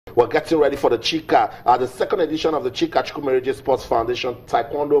We're getting ready for the Chika, the second edition of the Chika Chukwumerije Sports Foundation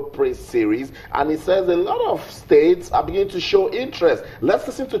TaeKwonDo Praise Series, and it says a lot of states are beginning to show interest. Let's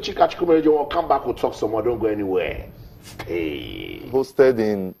listen to Chika Chukwumerije. We'll come back, we'll talk some more. Don't go anywhere. Stay. Hosted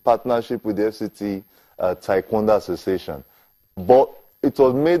in partnership with the FCT TaeKwonDo Association, but it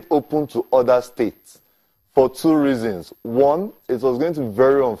was made open to other states for two reasons. One, it was going to be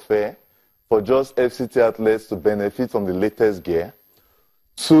very unfair for just FCT athletes to benefit from the latest gear.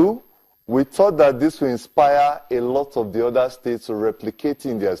 Two, we thought that this will inspire a lot of the other states to replicate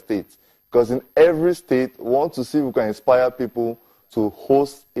in their states. Because in every state, we want to see if we can inspire people to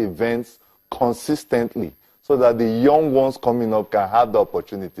host events consistently so that the young ones coming up can have the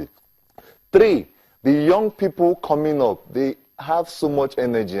opportunity. Three, the young people coming up, they have so much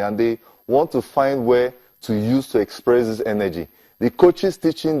energy and they want to find where to use to express this energy. The coaches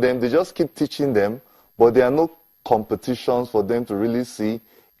teaching them, they just keep teaching them, but there are no competitions for them to really see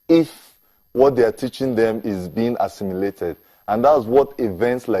if what they are teaching them is being assimilated. And that's what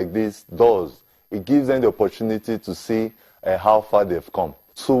events like this does. It gives them the opportunity to see how far they've come.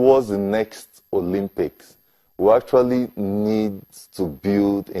 Towards the next Olympics, we actually need to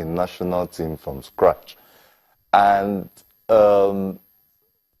build a national team from scratch. And to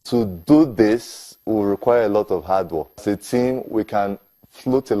do this will require a lot of hard work. As a team, we can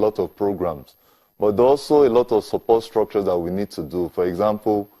float a lot of programs, but also a lot of support structures that we need to do. For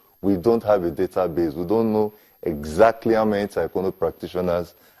example, we don't have a database. We don't know exactly how many TaeKwonDo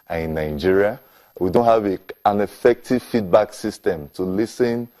practitioners are in Nigeria. We don't have an effective feedback system to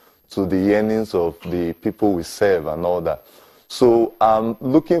listen to the yearnings of the people we serve and all that. So I'm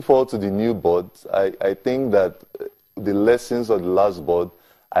looking forward to the new board. I think that the lessons of the last board,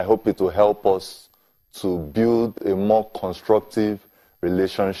 I hope it will help us to build a more constructive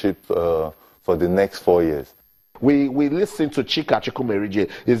relationship for the next 4 years. We listen to Chika Chukwumerije.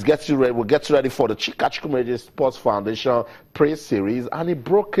 He's getting ready. We'll get ready for the Chika Chukwumerije Sports Foundation Praise Series, and he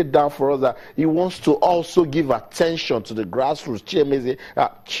broke it down for us that he wants to also give attention to the grassroots.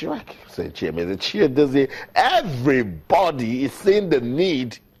 Everybody is seeing the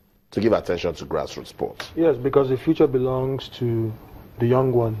need to give attention to grassroots sports. Yes, because the future belongs to the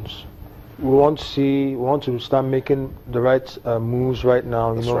young ones. We want to start making the right moves right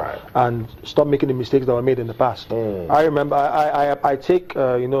now, and stop making the mistakes that were made in the past. I remember, I take,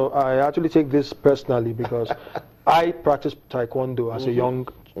 I actually take this personally because I practiced TaeKwonDo as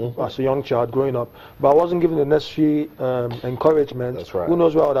a young child growing up, but I wasn't given the necessary encouragement. That's right. Who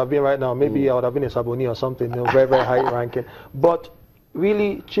knows where I would have been right now? Maybe I would have been a Saboni or something, very, very high ranking. But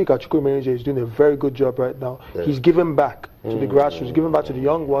really, Chika Chukwumerije is doing a very good job right now. Yeah. He's giving back to the grassroots, giving back to the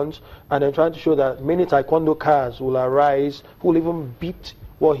young ones, and then trying to show that many TaeKwonDo cars will arise who will even beat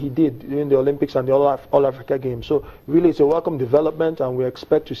what he did during the Olympics and the All Africa Games. So really, it's a welcome development, and we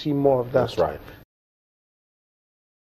expect to see more of that. That's right.